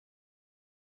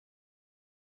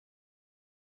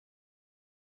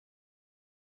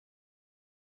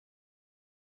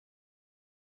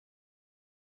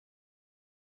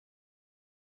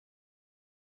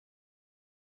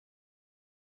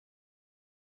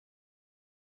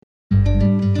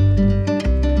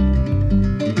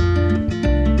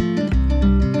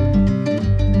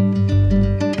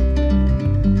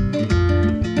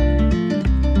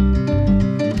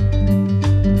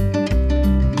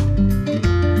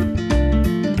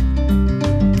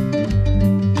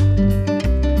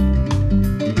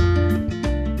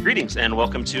and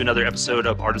welcome to another episode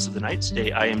of Artists of the Night.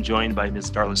 Today I am joined by Ms.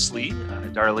 Darla Slee.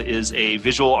 Darla is a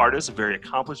visual artist, a very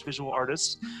accomplished visual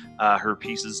artist. Her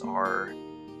pieces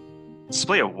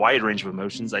display a wide range of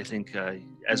emotions, I think,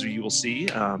 as you will see,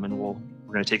 and we're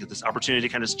going to take this opportunity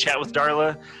to kind of chat with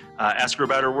Darla, ask her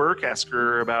about her work, ask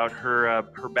her about her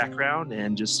background,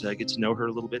 and just get to know her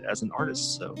a little bit as an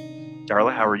artist. So,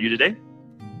 Darla, how are you today?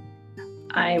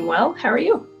 I'm well. How are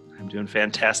you? I'm doing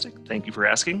fantastic. Thank you for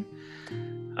asking.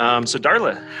 So,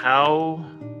 Darla, how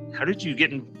did you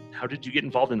get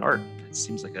involved in art? It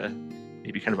seems like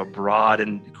maybe kind of a broad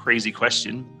and crazy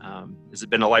question. Has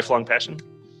it been a lifelong passion?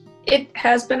 It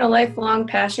has been a lifelong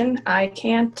passion. I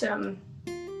can't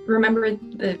remember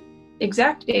the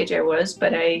exact age I was,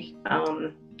 but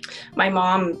my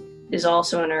mom is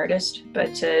also an artist,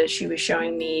 but she was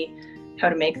showing me how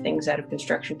to make things out of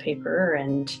construction paper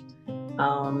and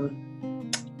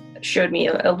showed me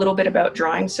a little bit about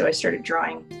drawing. So I started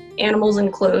drawing animals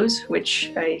and clothes,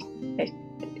 which I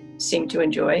seem to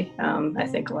enjoy. I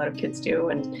think a lot of kids do.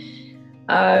 And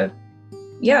I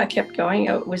kept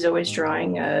going. I was always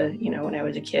drawing. When I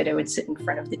was a kid, I would sit in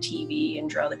front of the TV and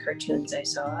draw the cartoons I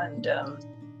saw. And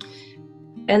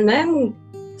then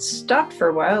stopped for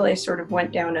a while. I sort of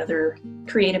went down other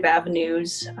creative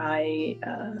avenues. I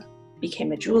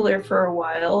became a jeweler for a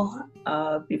while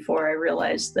before I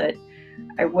realized that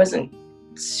I wasn't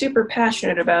super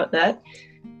passionate about that.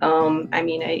 I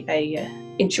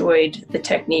enjoyed the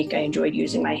technique. I enjoyed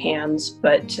using my hands,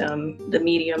 but the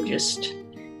medium just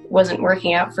wasn't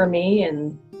working out for me.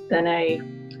 And then I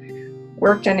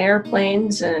worked on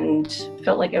airplanes and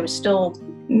felt like I was still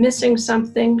missing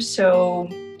something. So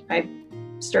I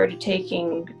started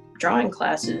taking drawing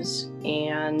classes,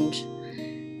 and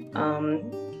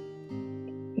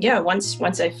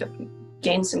once I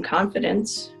gained some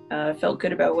confidence, felt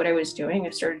good about what I was doing, I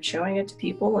started showing it to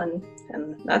people, and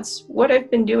that's what I've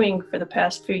been doing for the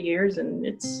past few years, and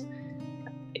it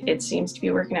seems to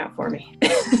be working out for me.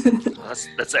 Well,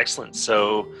 that's excellent.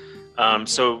 So,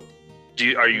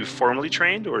 are you formally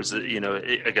trained, or is it?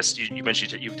 I guess you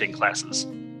mentioned that you've taken classes.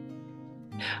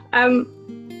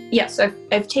 Yes,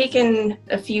 I've taken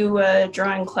a few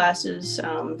drawing classes.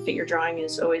 Figure drawing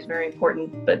is always very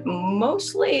important, but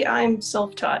mostly I'm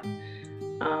self-taught.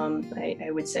 I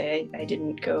would say I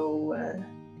didn't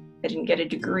get a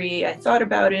degree. I thought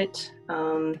about it.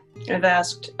 I've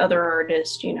asked other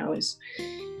artists, is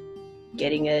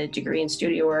getting a degree in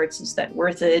studio arts, is that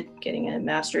worth it? Getting a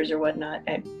master's or whatnot.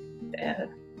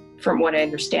 From what I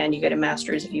understand, you get a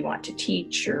master's if you want to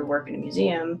teach or work in a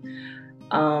museum.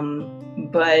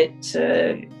 But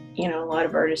a lot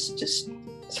of artists just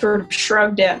sort of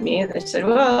shrugged at me. They said,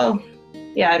 well,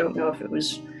 yeah, I don't know if it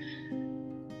was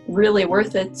really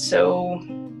worth it. So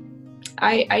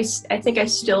I think I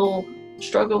still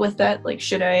struggle with that. Like,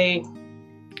 should I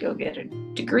go get a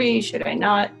degree? Should I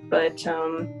not? But,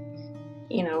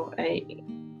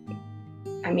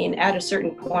 at a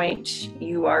certain point,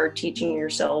 you are teaching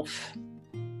yourself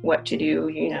what to do,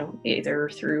 either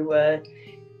through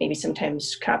maybe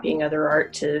sometimes copying other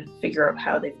art to figure out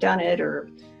how they've done it, or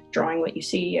drawing what you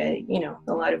see. A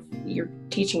lot of you're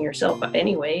teaching yourself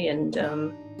anyway, and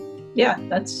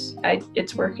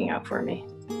it's working out for me.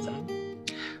 So.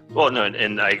 Well, no,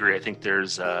 and I agree. I think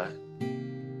there's,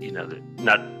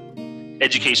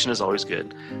 education is always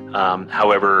good.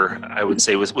 However, I would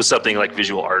say with something like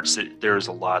visual arts, there's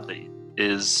a lot that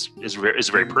is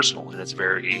very personal, and it's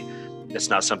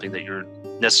not something that you're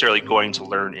necessarily going to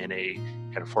learn in a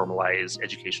kind of formalized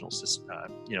educational system,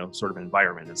 sort of an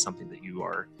environment. It's something that you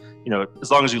are,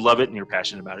 as long as you love it and you're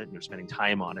passionate about it and you're spending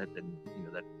time on it, then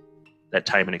that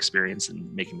time and experience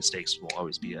and making mistakes will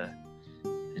always be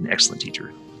an excellent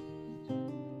teacher.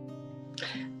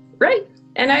 Right.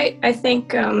 And I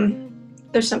think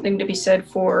there's something to be said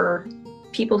for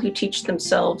people who teach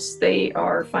themselves. They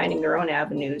are finding their own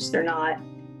avenues. They're not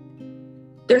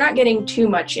getting too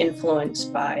much influence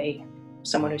by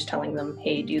someone who's telling them,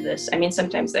 hey, do this. I mean,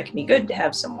 sometimes that can be good to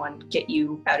have someone get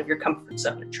you out of your comfort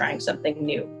zone and trying something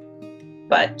new.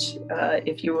 But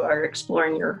if you are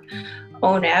exploring your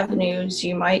own avenues,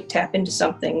 you might tap into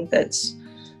something that's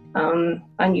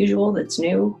unusual, that's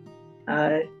new.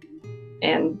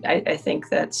 And I think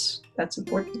that's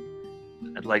important.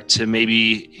 I'd like to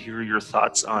maybe hear your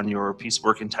thoughts on your piece of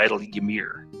work entitled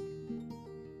Ymir.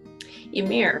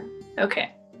 Ymir,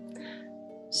 okay.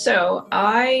 So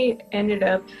I ended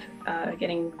up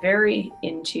getting very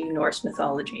into Norse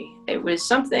mythology. It was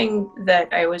something that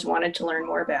I always wanted to learn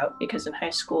more about, because in high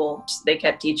school they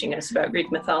kept teaching us about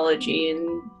Greek mythology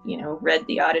and, read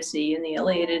the Odyssey and the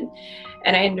Iliad.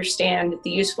 And I understand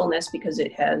the usefulness because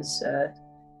it has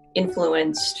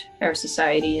influenced our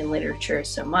society and literature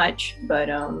so much, but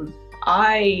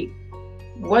I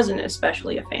wasn't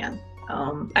especially a fan.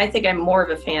 I think I'm more of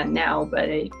a fan now, but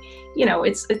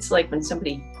it's like when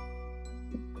somebody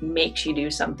makes you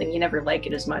do something, you never like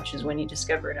it as much as when you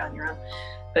discover it on your own.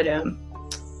 But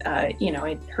I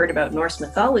heard about Norse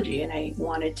mythology and I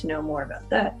wanted to know more about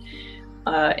that.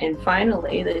 And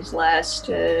finally, these last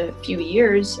few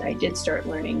years, I did start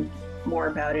learning more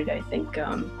about it. I think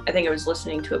I was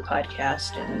listening to a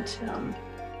podcast, and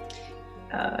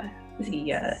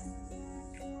the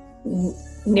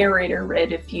narrator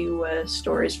read a few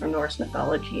stories from Norse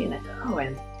mythology, and I thought, oh,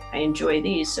 I enjoy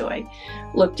these. So I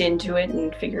looked into it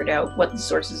and figured out what the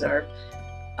sources are,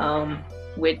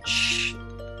 which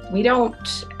we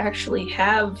don't actually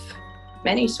have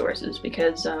many sources,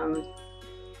 because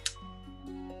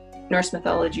Norse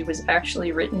mythology was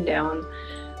actually written down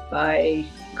by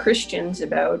Christians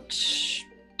about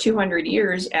 200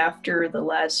 years after the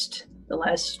last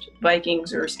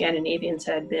Vikings or Scandinavians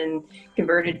had been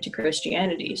converted to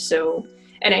Christianity. So,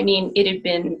 and I mean, it had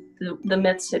been, the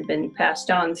myths had been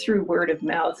passed on through word of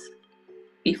mouth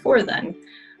before then,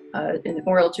 in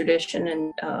oral tradition,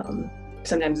 and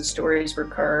sometimes the stories were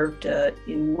carved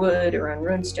in wood or on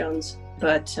runestones.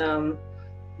 But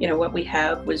what we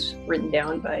have was written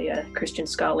down by Christian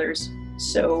scholars.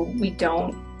 So we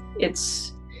don't.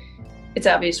 It's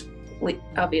obvious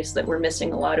that we're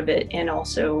missing a lot of it, and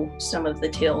also some of the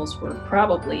tales were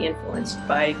probably influenced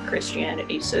by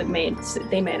Christianity. So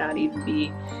they may not even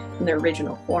be in their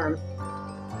original form.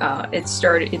 It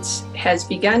has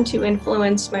begun to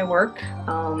influence my work.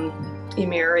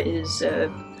 Ymir is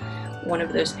one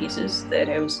of those pieces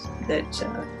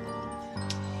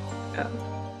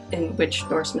in which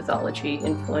Norse mythology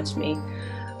influenced me.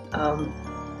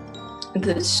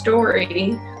 The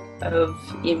story of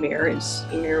Ymir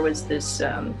was this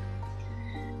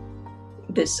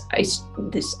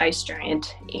ice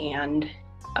giant, and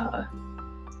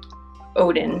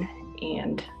Odin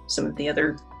and some of the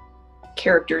other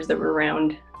characters that were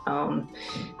around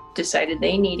decided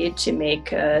they needed to make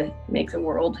the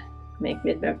world, make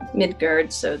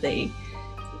Midgard, so they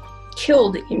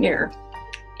killed Ymir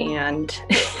and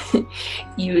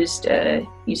used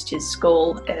his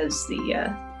skull as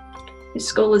his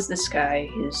skull is the sky,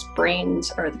 his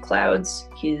brains are the clouds,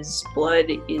 his blood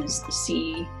is the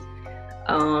sea,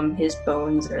 his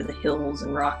bones are the hills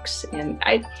and rocks. And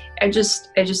I just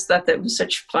thought that was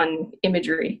such fun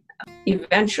imagery.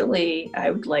 Eventually,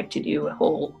 I would like to do a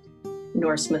whole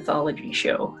Norse mythology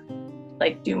show,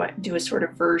 like do a sort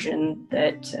of version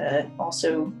that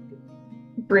also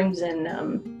brings in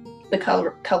the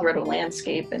Colorado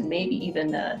landscape, and maybe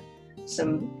even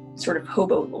some sort of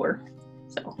hobo lore.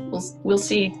 So we'll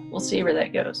see where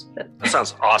that goes. But that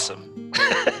sounds awesome.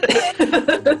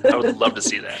 I would love to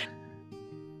see that.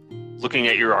 Looking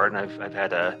at your art, and I've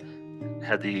had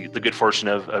the good fortune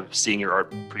of seeing your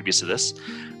art previous to this.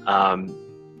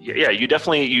 You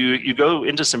definitely you go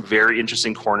into some very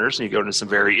interesting corners, and you go into some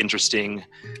very interesting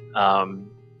kind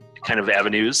of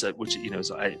avenues, which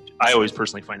I always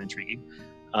personally find intriguing.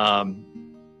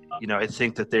 I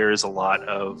think that there is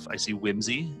I see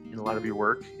whimsy in a lot of your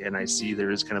work, and I see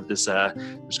there is kind of this,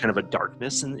 there's kind of a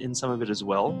darkness in some of it as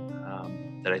well,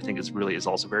 that I think is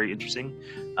also very interesting.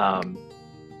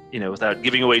 Without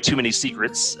giving away too many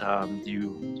secrets, do you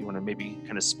want to maybe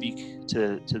kind of speak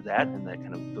to that, and that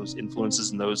kind of those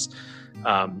influences and those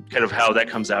kind of how that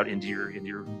comes out into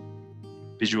your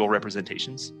visual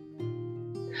representations?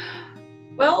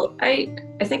 Well, I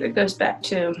think it goes back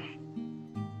to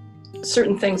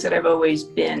certain things that I've always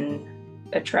been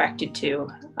attracted to.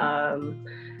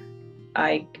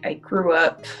 I grew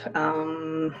up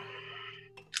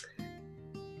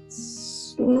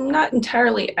not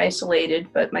entirely isolated,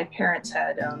 but my parents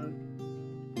had,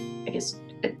 I guess,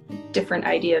 a different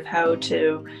idea of how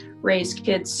to raise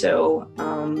kids. So,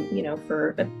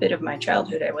 for a bit of my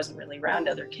childhood, I wasn't really around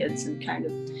other kids, and kind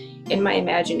of in my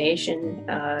imagination,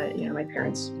 my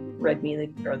parents read me the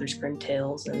Brothers Grimm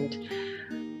tales, and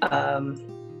I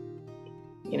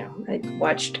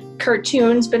watched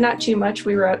cartoons, but not too much.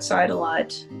 We were outside a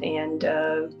lot, and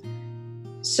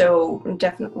so I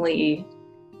definitely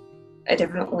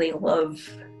love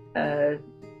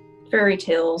fairy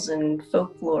tales and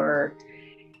folklore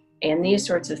and these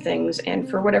sorts of things. And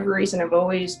for whatever reason, I've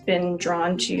always been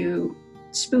drawn to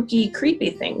spooky, creepy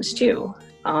things too.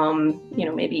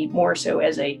 Maybe more so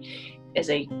as I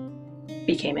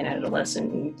became an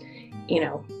adolescent, and,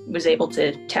 was able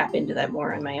to tap into that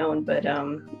more on my own. But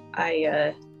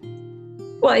I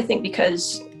think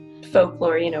because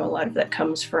folklore, a lot of that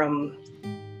comes from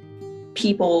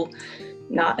people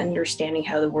not understanding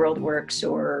how the world works,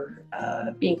 or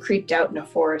being creeped out in a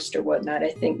forest or whatnot. I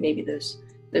think maybe those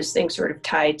things sort of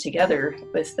tie together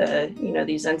with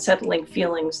these unsettling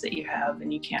feelings that you have,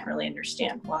 and you can't really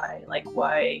understand why. Like,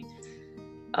 why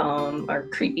are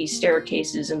creepy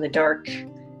staircases in the dark?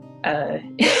 I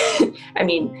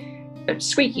mean,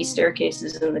 squeaky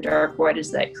staircases in the dark, why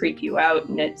does that creep you out?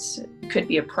 And it could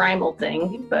be a primal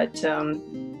thing, but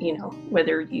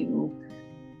whether you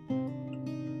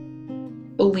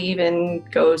believe in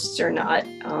ghosts or not,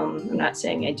 I'm not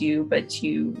saying I do, but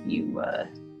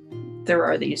there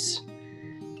are these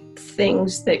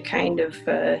things that kind of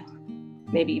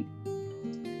maybe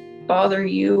bother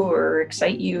you or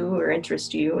excite you or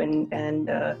interest you, and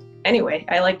anyway,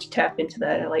 I like to tap into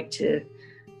that. I like to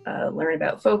learn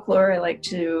about folklore. I like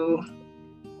to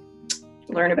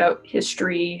learn about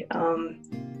history.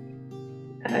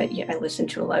 I listen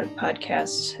to a lot of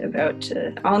podcasts about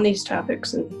on these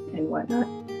topics and whatnot.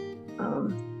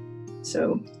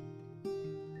 So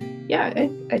yeah,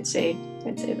 I'd say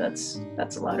that's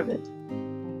a lot of it.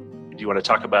 Do you want to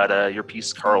talk about your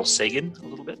piece, Carl Sagan, a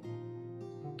little bit?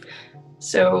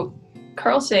 So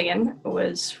Carl Sagan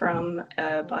was from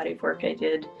a body of work I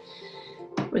did.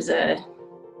 It was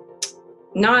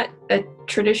not a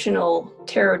traditional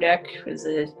tarot deck. It was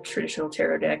a traditional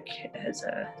tarot deck has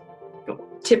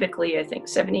typically, I think,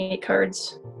 78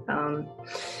 cards. My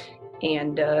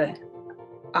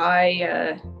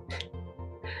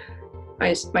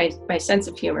sense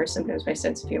of humor, sometimes my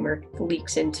sense of humor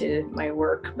leaks into my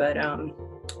work, but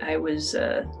I was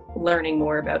learning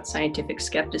more about scientific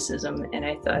skepticism, and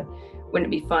I thought,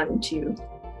 wouldn't it be fun to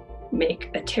make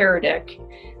a tarot deck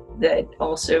that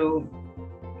also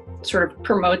sort of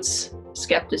promotes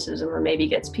skepticism, or maybe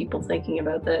gets people thinking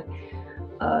about that.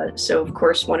 So of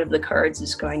course, one of the cards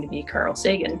is going to be Carl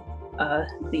Sagan,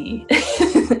 the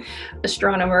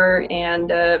astronomer and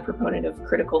proponent of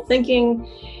critical thinking,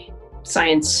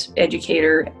 science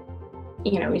educator.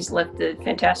 He's left a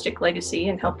fantastic legacy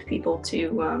and helped people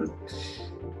to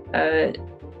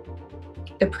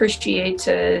appreciate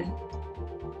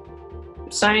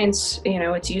science,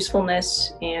 its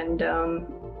usefulness, and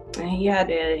he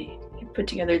put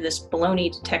together this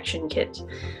baloney detection kit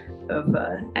of,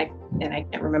 and I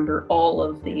can't remember all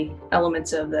of the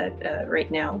elements of that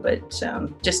right now, but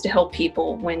just to help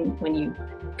people when you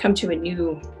come to a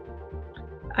new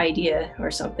idea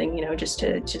or something, just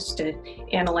to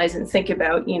analyze and think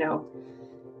about,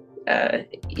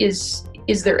 is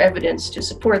there evidence to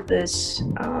support this?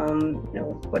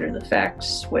 What are the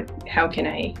facts? How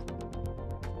can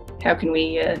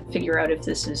we figure out if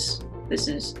this is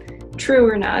true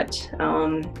or not?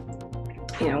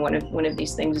 One of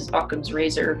these things is Occam's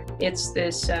razor. It's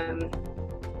this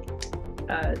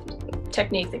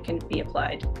technique that can be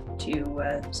applied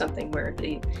to something where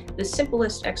the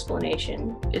simplest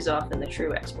explanation is often the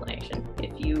true explanation.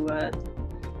 If you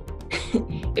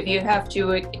if you have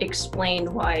to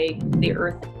explain why the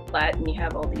Earth is flat, and you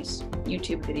have all these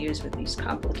YouTube videos with these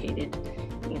complicated,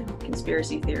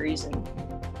 conspiracy theories and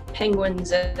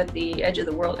penguins at the edge of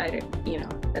the world, at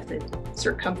the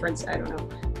circumference, I don't know.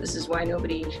 This is why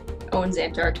nobody owns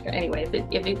Antarctica. Anyway,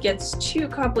 if it gets too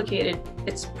complicated,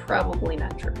 it's probably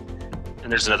not true.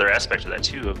 And there's another aspect of that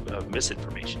too, of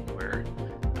misinformation, where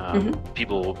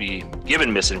people will be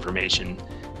given misinformation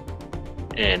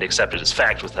and accept it as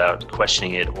fact without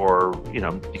questioning it, or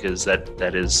because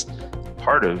that is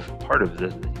part of the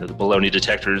the baloney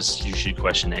detectors. You should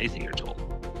question anything you're told.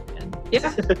 And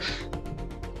yeah.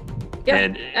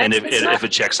 And if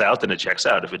it checks out, then it checks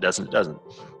out. If it doesn't, it doesn't.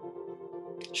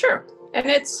 Sure. And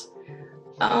it's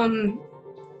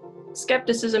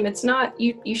skepticism. It's not,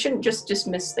 you shouldn't just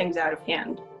dismiss things out of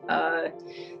hand.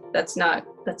 That's not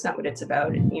what it's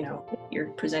about. You're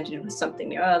presented with something,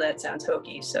 that sounds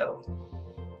hokey, so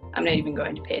I'm not even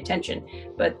going to pay attention.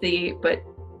 But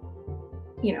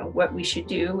what we should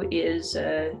do is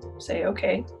say,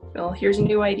 okay, well, here's a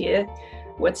new idea.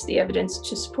 What's the evidence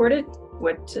to support it?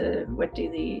 What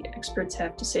do the experts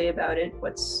have to say about it?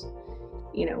 What's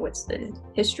the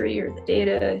history or the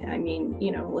data? I mean,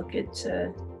 look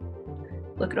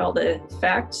at all the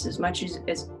facts, as much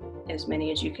as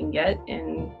many as you can get,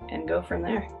 and go from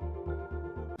there.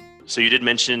 So you did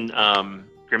mention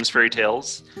Grimm's fairy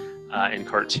tales and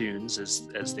cartoons as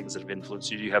things that have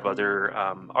influenced you. Do you have other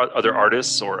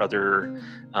artists or other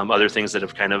things that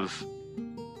have kind of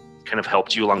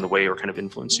helped you along the way, or kind of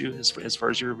influenced you as far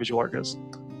as your visual art goes?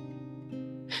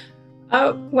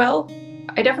 Well,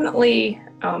 I definitely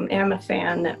am a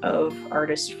fan of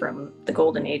artists from the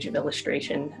golden age of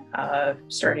illustration,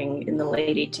 starting in the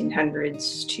late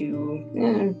 1800s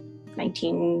to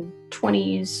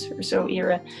 1920s or so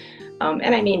era.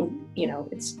 And I mean,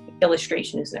 it's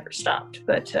illustration has never stopped,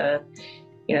 but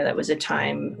that was a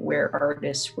time where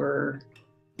artists were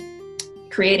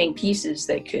creating pieces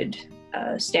that could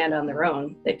stand on their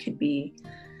own, that could be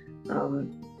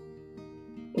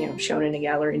shown in a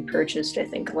gallery and purchased. I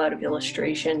think a lot of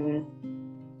illustration,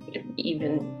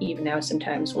 even now,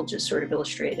 sometimes we'll just sort of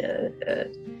illustrate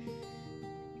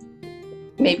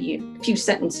maybe a few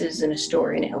sentences in a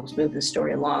story, and it helps move the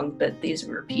story along. But these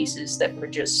were pieces that were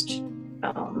just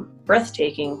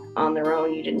breathtaking on their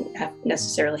own. You didn't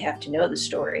necessarily have to know the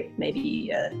story. Maybe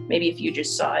if you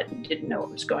just saw it and didn't know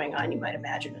what was going on, you might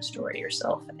imagine a story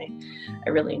yourself. And I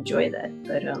really enjoy that.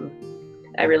 But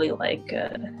I really like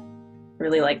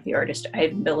the artist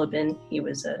Ivan Bilibin. He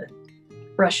was a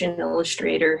Russian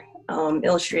illustrator,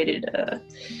 illustrated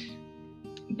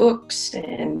books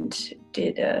and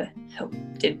did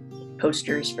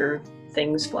posters for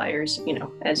things, flyers,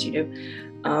 as you do.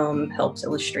 Helps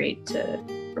illustrate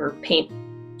or paint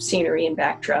scenery and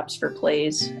backdrops for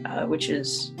plays, which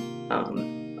is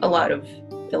a lot of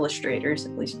illustrators,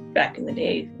 at least back in the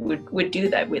day, would do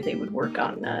that. They would work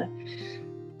on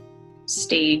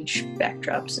stage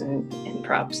backdrops and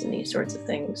props and these sorts of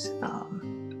things.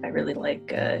 I really like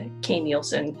Kay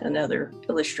Nielsen, another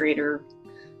illustrator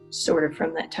sort of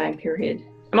from that time period.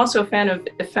 I'm also a fan of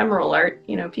ephemeral art,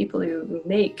 people who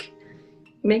make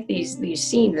these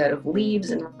scenes out of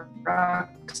leaves and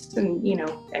rocks, and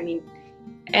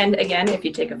and again, if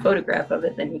you take a photograph of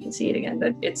it, then you can see it again,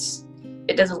 but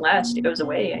it doesn't last, it goes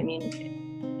away. I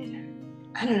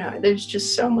don't know, there's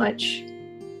just so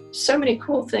many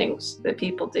cool things that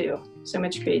people do, so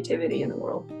much creativity in the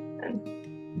world.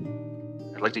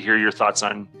 And I'd like to hear your thoughts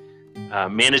on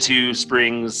Manitou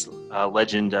Springs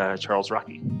legend Charles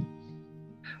Rocky.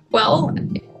 Well,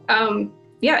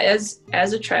 yeah,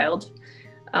 as a child,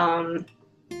 my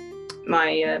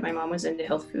mom was into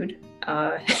health food,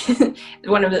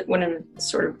 one of the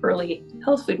sort of early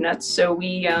health food nuts. So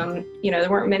we, there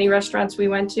weren't many restaurants we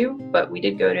went to, but we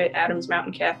did go to Adams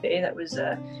Mountain Cafe. That was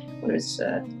when it was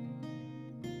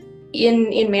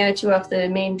in Manitou off the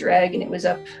main drag, and it was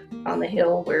up on the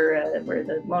hill where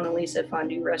the Mona Lisa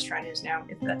fondue restaurant is now,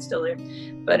 if that's still there.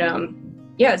 But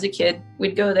yeah, as a kid,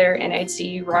 we'd go there and I'd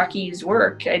see Rocky's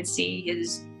work. I'd see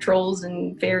his trolls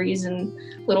and fairies and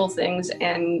little things,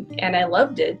 and I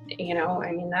loved it.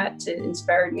 That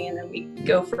inspired me. And then we'd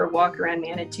go for a walk around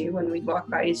Manitou, and we'd walk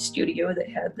by his studio that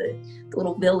had the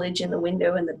little village in the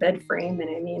window and the bed frame.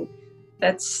 And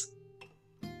that's,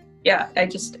 yeah, I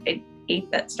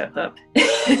ate that stuff up.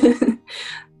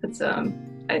 That's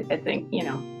I think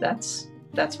that's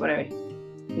what I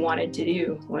wanted to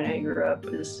do when I grew up,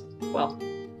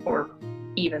 or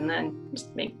even then,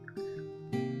 just make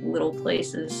little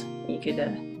places you could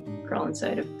crawl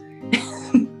inside of.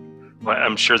 Well,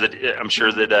 I'm sure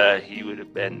that he would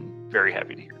have been very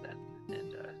happy to hear that,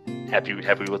 and happy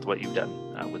with what you've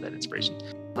done with that inspiration.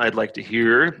 I'd like to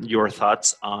hear your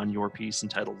thoughts on your piece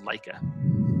entitled Laika.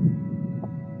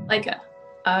 Laika.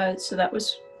 So that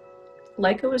was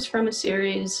Laika was from a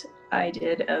series I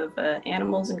did of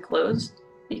animals and clothes,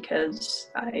 because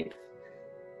I've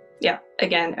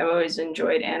always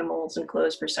enjoyed animals and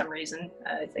clothes for some reason.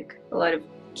 I think a lot of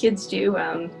kids do.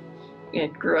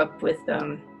 Grew up with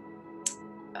the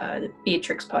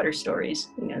Beatrix Potter stories,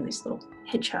 these little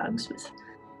hedgehogs with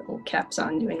little caps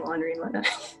on doing laundry and whatnot.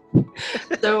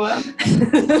 So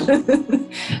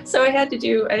so I had to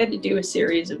do a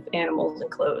series of animals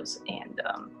and clothes, and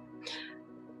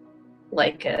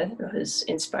Laika was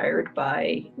inspired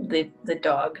by the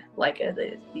dog Laika,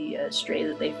 the stray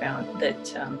that they found, that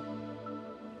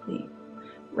the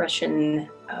Russian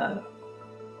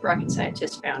rocket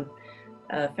scientists found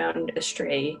a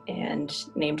stray and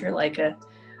named her Laika.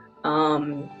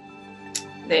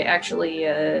 They actually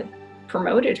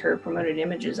promoted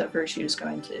images of her. She was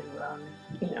going to,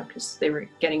 because they were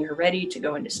getting her ready to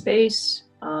go into space,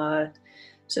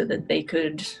 so that they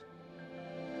could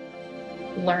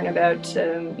learn about,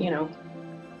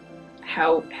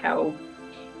 how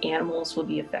animals will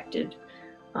be affected,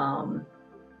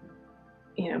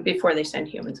 before they send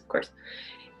humans, of course.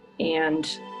 And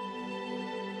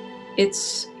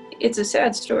it's a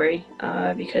sad story,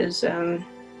 because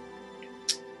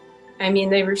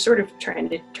they were sort of trying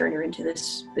to turn her into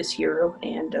this hero,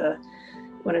 and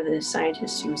one of the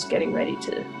scientists who was getting ready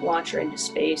to launch her into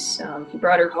space, he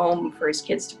brought her home for his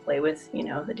kids to play with,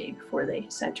 the day before they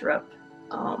sent her up.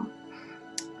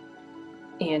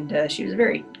 And she was a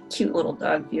very cute little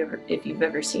dog, if you've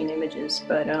ever seen images.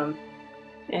 But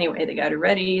anyway, they got her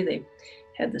ready. They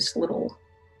had this little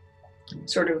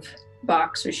sort of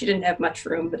box, so she didn't have much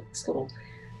room, but this little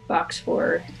box for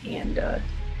her and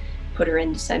put her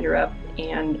in to send her up.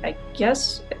 And I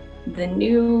guess the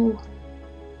new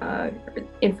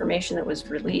information that was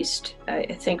released,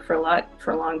 I think for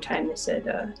a long time they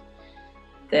said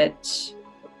that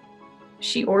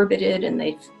she orbited and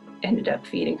they ended up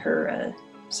feeding her a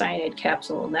cyanide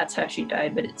capsule, and that's how she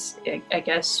died. But I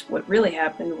guess what really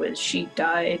happened was she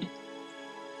died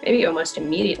maybe almost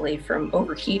immediately from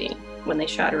overheating when they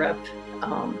shot her up.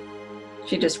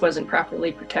 She just wasn't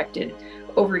properly protected,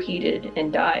 overheated,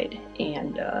 and died.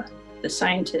 And the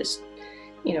scientist,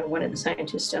 one of the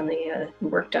scientists on the who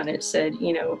worked on it said,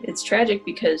 it's tragic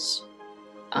because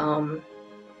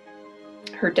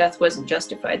her death wasn't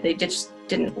justified. They just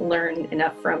didn't learn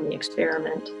enough from the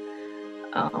experiment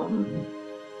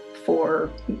for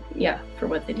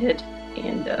what they did.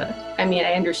 And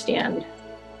I understand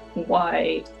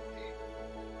why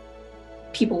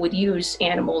people would use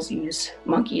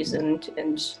monkeys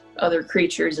and other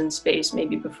creatures in space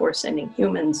maybe before sending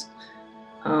humans.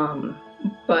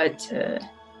 But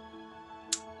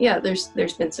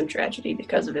there's been some tragedy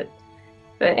because of it.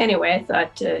 But anyway, I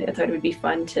thought it would be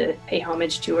fun to pay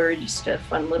homage to her, just a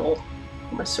fun little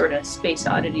sort of space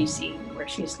oddity scene where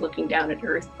she's looking down at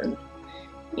Earth and,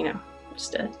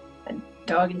 just a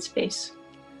dog in space.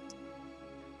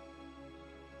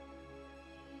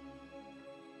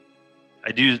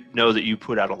 I do know that you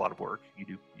put out a lot of work.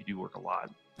 You do work a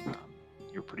lot.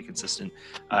 You're pretty consistent.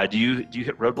 Do you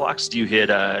hit roadblocks? Do you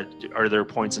hit? Are there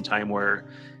points in time where,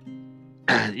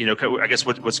 I guess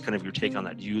what's kind of your take on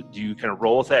that? Do you kind of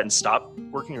roll with that and stop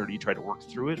working, or do you try to work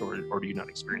through it, or do you not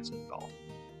experience it at all?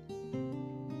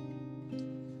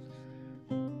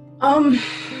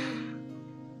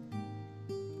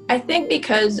 I think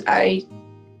because I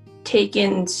take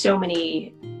in so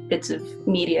many bits of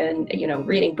media and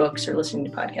reading books or listening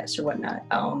to podcasts or whatnot,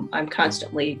 I'm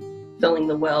constantly filling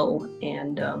the well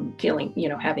and feeling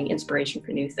having inspiration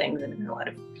for new things, and a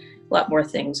lot more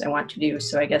things I want to do.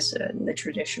 So I guess in the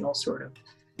traditional sort of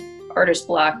artist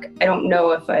block, I don't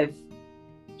know if I've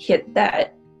hit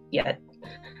that yet,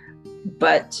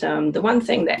 but the one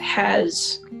thing that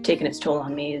has taken its toll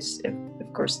on me is,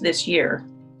 of course, this year,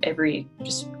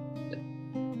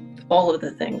 all of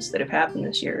the things that have happened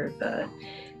this year have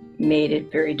made it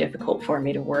very difficult for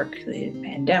me to work. The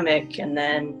pandemic, and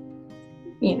then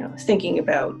thinking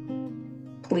about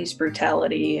police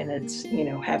brutality, and it's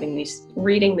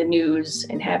reading the news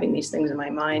and having these things in my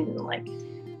mind, and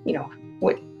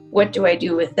what do I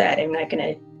do with that? I'm not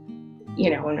gonna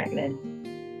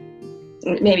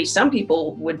maybe some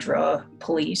people would draw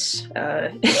police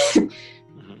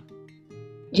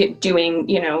doing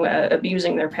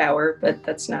abusing their power, but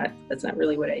that's not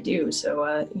really what I do. So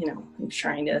I'm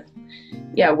trying to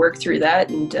work through that,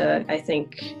 and I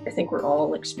think we're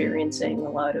all experiencing a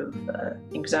lot of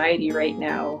anxiety right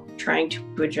now, trying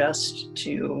to adjust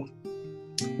to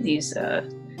these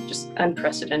just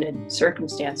unprecedented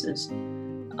circumstances.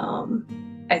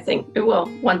 I think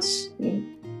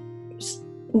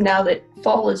now that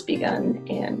fall has begun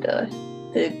and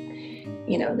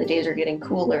the days are getting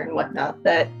cooler and whatnot,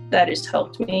 that has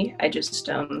helped me. I just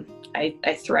I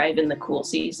thrive in the cool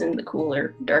season, the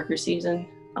cooler, darker season.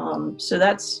 So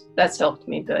that's helped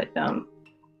me. But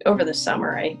over the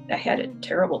summer, I had a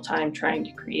terrible time trying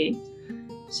to create.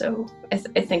 So I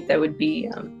think that would be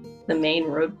the main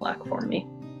roadblock for me.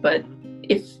 But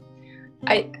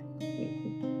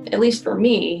at least for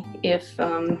me, if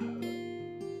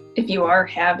you are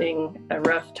having a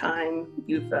rough time,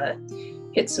 you've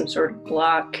hit some sort of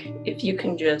block, if you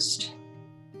can just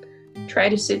try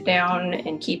to sit down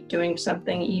and keep doing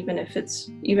something, even if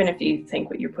you think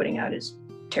what you're putting out is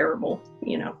terrible,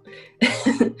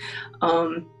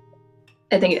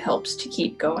 I think it helps to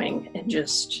keep going and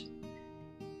just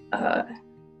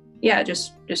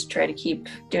try to keep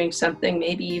doing something,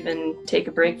 maybe even take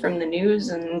a break from the news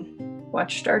and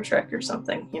watch Star Trek or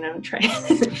something,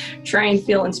 try and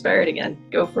feel inspired again,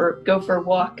 go for a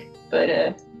walk. But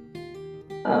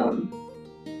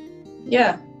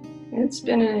it's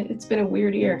been a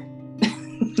weird year.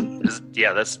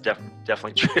 Yeah, that's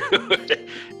definitely true.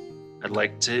 I'd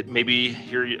like to maybe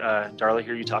hear Darla,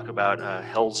 hear you talk about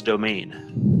Hell's Domain.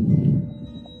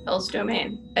 Hell's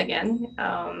Domain, again,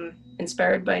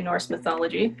 inspired by Norse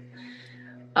mythology.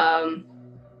 I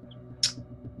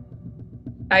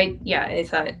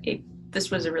thought this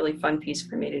was a really fun piece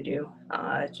for me to do,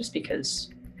 just because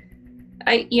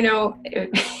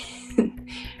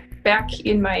back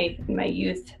in my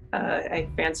youth, I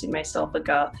fancied myself a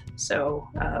goth. So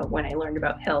when I learned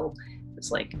about hell, it's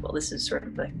like, well, this is sort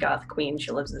of a goth queen.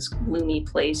 She lives in this gloomy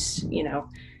place,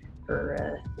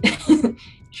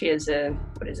 she has I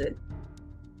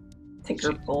think think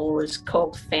her bowl is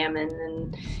called famine,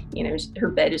 and her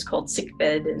bed is called sick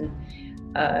bed,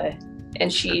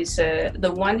 and she's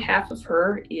the one half of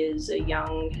her is a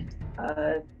young,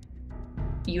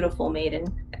 beautiful maiden,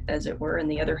 as it were,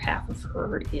 and the other half of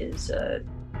her is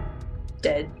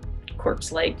dead,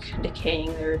 corpse-like,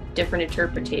 decaying. There are different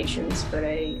interpretations, but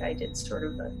I did sort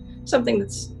of something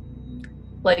that's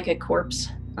like a corpse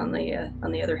on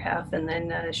the other half, and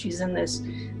then she's in this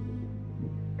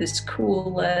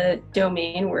cool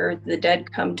domain where the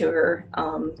dead come to her.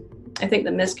 I think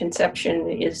the misconception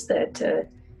is that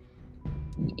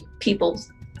people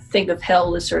think of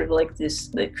hell as sort of like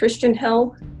the Christian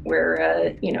hell,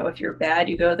 where if you're bad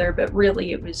you go there, but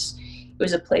really it was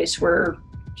a place where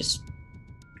just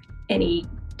any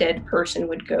dead person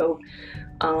would go.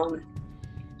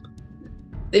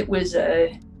 It was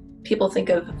people think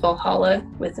of Valhalla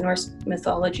with Norse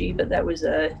mythology, but that was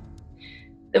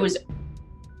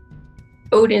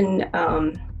Odin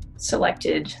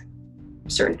selected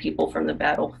certain people from the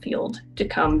battlefield to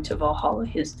come to Valhalla,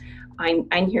 his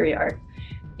Einherjar,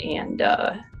 and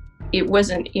it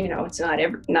wasn't, it's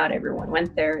not everyone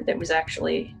went there. That was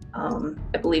actually,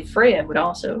 I believe Freya would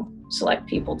also select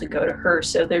people to go to her.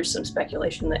 So there's some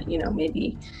speculation that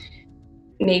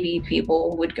maybe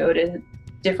people would go to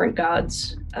different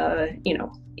gods.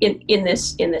 In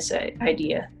this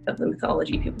idea of the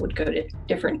mythology, people would go to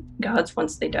different gods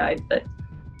once they died. But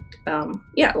a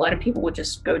lot of people would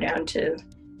just go down to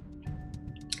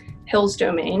Hell's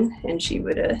domain, and she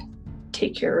would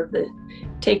take care of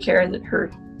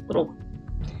her little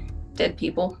dead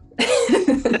people.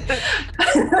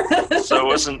 So it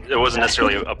wasn't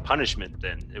necessarily a punishment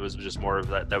then. It was just more of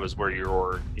that was where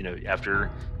you're, after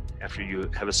you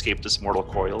have escaped this mortal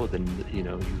coil, then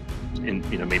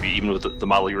maybe even with the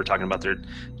model you were talking about there,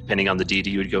 depending on the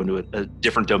deity, you would go into a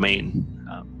different domain,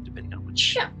 depending on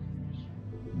which.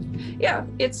 Yeah,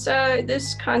 it's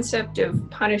this concept of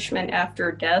punishment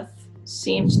after death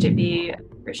seems to be a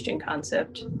Christian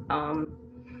concept.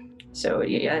 So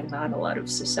not a lot of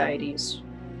societies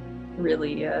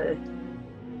really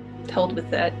held with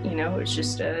that. It's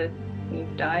just you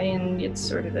die and it's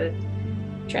sort of a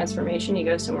transformation. You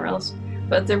go somewhere else.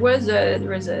 But there was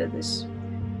this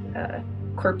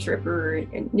corpse ripper,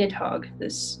 Nidhogg,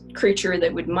 this creature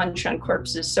that would munch on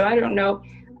corpses. So I don't know.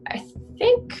 I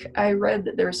think I read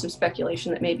that there was some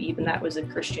speculation that maybe even that was a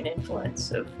Christian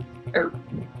influence of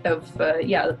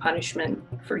the punishment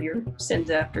for your sins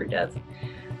after death.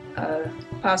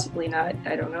 Possibly not,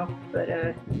 I don't know, but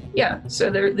so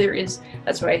there is.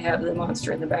 That's why I have the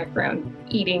monster in the background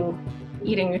eating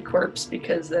a corpse,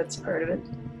 because that's part of it.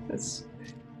 It's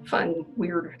fun,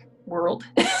 weird world.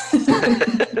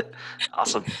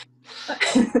 Awesome.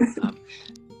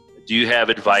 Do you have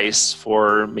advice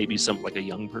for maybe like a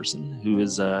young person who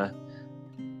is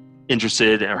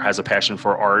interested or has a passion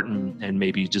for art and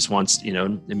maybe just wants,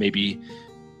 and maybe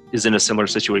is in a similar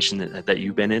situation that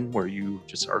you've been in, where you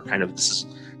just are kind of, this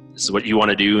is what you want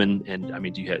to do, and I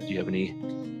mean, do you have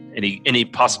any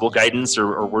possible guidance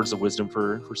or words of wisdom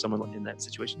for someone in that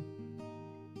situation?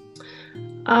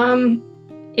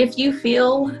 If you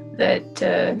feel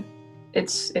that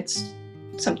it's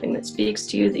something that speaks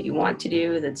to you, that you want to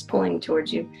do, that's pulling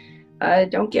towards you,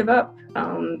 don't give up.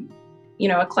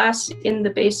 A class in the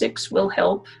basics will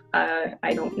help.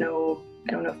 I don't know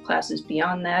if classes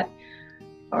beyond that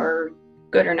are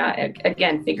good or not.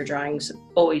 Again, figure drawing's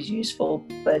always useful,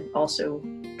 but also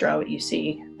draw what you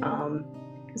see,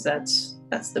 because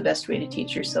that's the best way to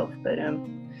teach yourself. But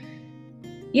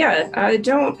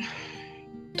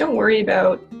don't worry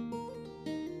about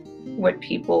what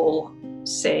people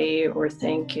say or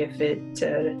think. If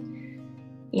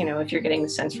if you're getting the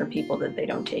sense from people that they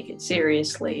don't take it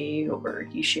seriously, or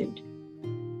you should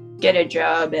get a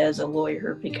job as a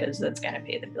lawyer because that's going to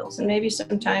pay the bills, and maybe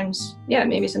sometimes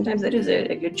that is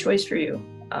a good choice for you,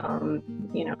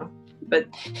 but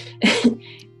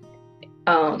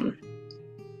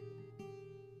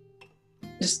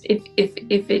just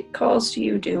if it calls to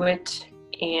you, do it,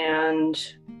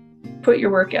 and put your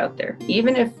work out there,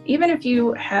 even if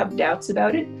you have doubts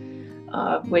about it,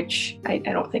 which I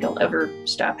don't think I'll ever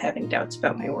stop having doubts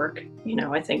about my work.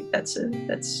 I think that's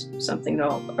something that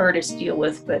all artists deal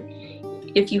with. But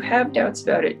if you have doubts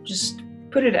about it, just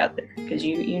put it out there, because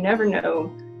you never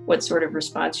know what sort of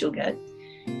response you'll get.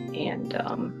 And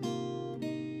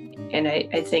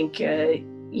I think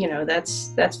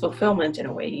that's fulfillment in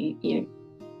a way. You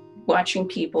watching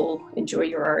people enjoy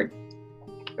your art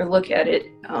or look at it.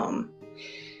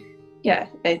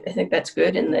 I think that's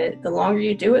good, and the longer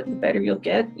you do it, the better you'll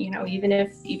get. Even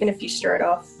if you start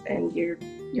off and you're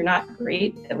not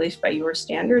great, at least by your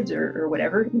standards or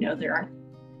whatever, there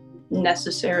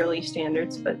necessarily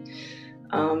standards, but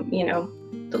you know,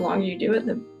 the longer you do it,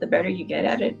 the better you get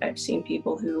at it. I've seen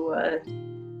people who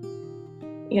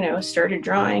you know, started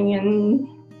drawing and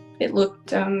it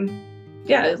looked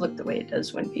yeah, it looked the way it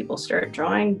does when people start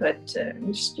drawing, but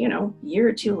just, you know, a year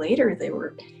or two later they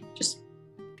were just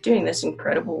doing this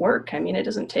incredible work. I mean, it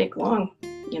doesn't take long,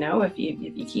 you know, if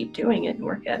you keep doing it and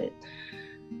work at it.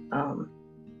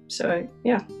 So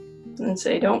yeah, and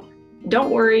say don't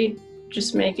worry,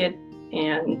 just make it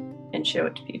and show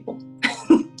it to people.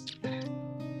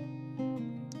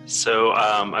 So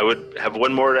I would have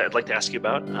one more that I'd like to ask you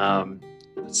about.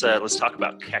 Let's talk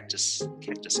about Cactus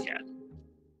Cat.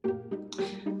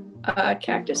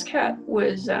 Cactus Cat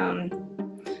was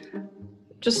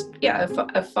just, yeah,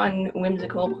 a fun,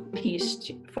 whimsical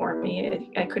piece for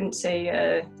me. I couldn't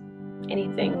say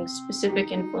anything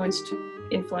specific influenced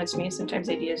me. Sometimes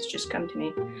ideas just come to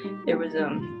me. There was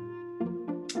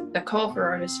a call for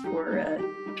artists for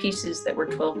pieces that were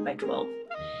 12 by 12.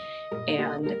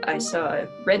 And I saw a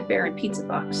Red Baron pizza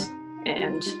box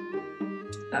and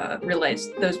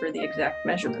realized those were the exact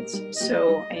measurements.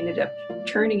 So I ended up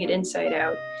turning it inside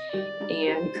out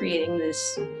and creating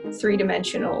this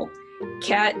three-dimensional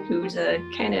cat who's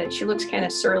she looks kind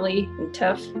of surly and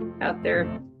tough out there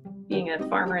being a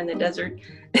farmer in the desert.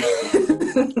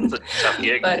 It's a tough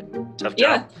gig. But tough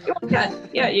job.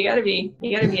 Yeah, you gotta be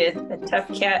a tough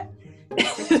cat.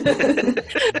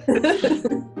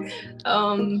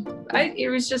 It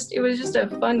was just a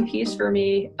fun piece for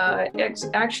me. It's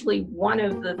actually one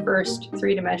of the first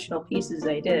three-dimensional pieces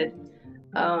I did,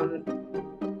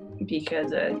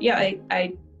 because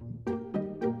I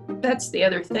that's the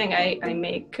other thing. I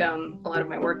make a lot of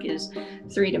my work is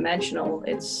three-dimensional.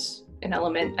 It's an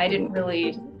element I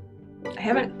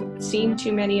haven't seen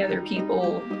too many other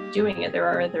people doing it. There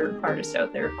are other artists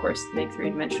out there, of course, that make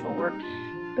three-dimensional work,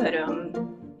 but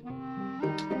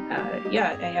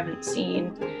I haven't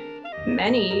seen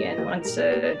many. And once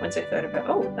I thought about,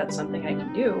 oh, that's something I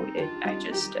can do, I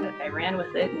ran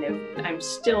with it, and I'm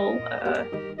still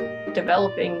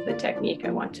developing the technique.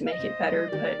 I want to make it better,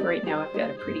 but right now I've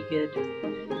got a pretty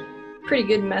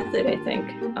good method, I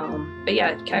think. But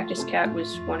yeah, Cactus Cat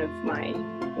was one of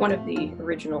the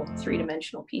original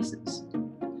three-dimensional pieces.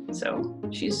 So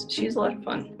she's a lot of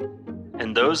fun.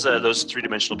 And those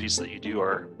three-dimensional pieces that you do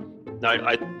are,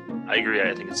 I agree.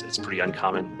 I think it's pretty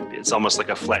uncommon. It's almost like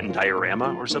a flattened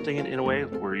diorama or something in a way,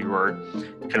 where you are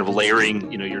kind of layering.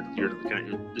 You know, you're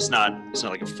kind of, it's not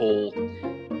like a full,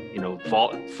 you know,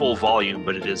 full volume,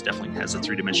 but it definitely has a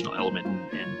three-dimensional element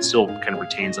and still kind of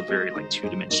retains a very like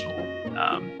two-dimensional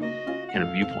kind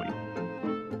of viewpoint.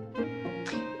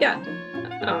 Yeah,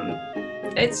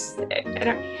 it's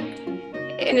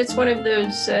one of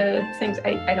those things.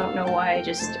 I don't know why. I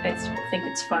think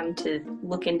it's fun to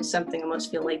look into something.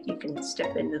 Almost feel like you can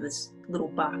step into this little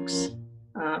box.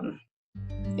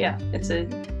 Yeah, it's a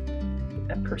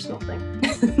personal thing,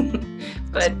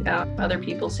 but other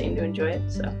people seem to enjoy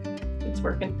it, so it's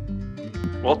working.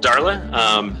 Well, Darla,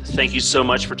 thank you so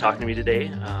much for talking to me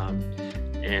today,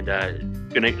 and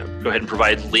going to go ahead and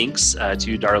provide links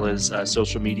to Darla's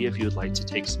social media if you would like to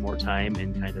take some more time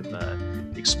and kind of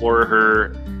explore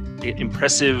her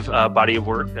impressive body of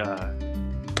work.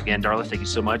 Again, Darla, thank you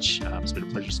so much. It's been a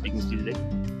pleasure speaking with you today.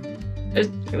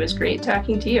 It was great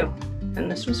talking to you, and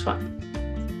this was fun.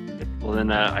 Well,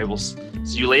 then I will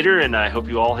see you later, and I hope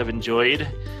you all have enjoyed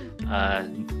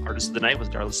Artist of the Night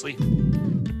with Darla Slee.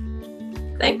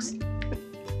 Thanks.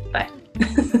 Bye.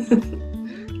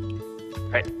 All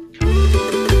right.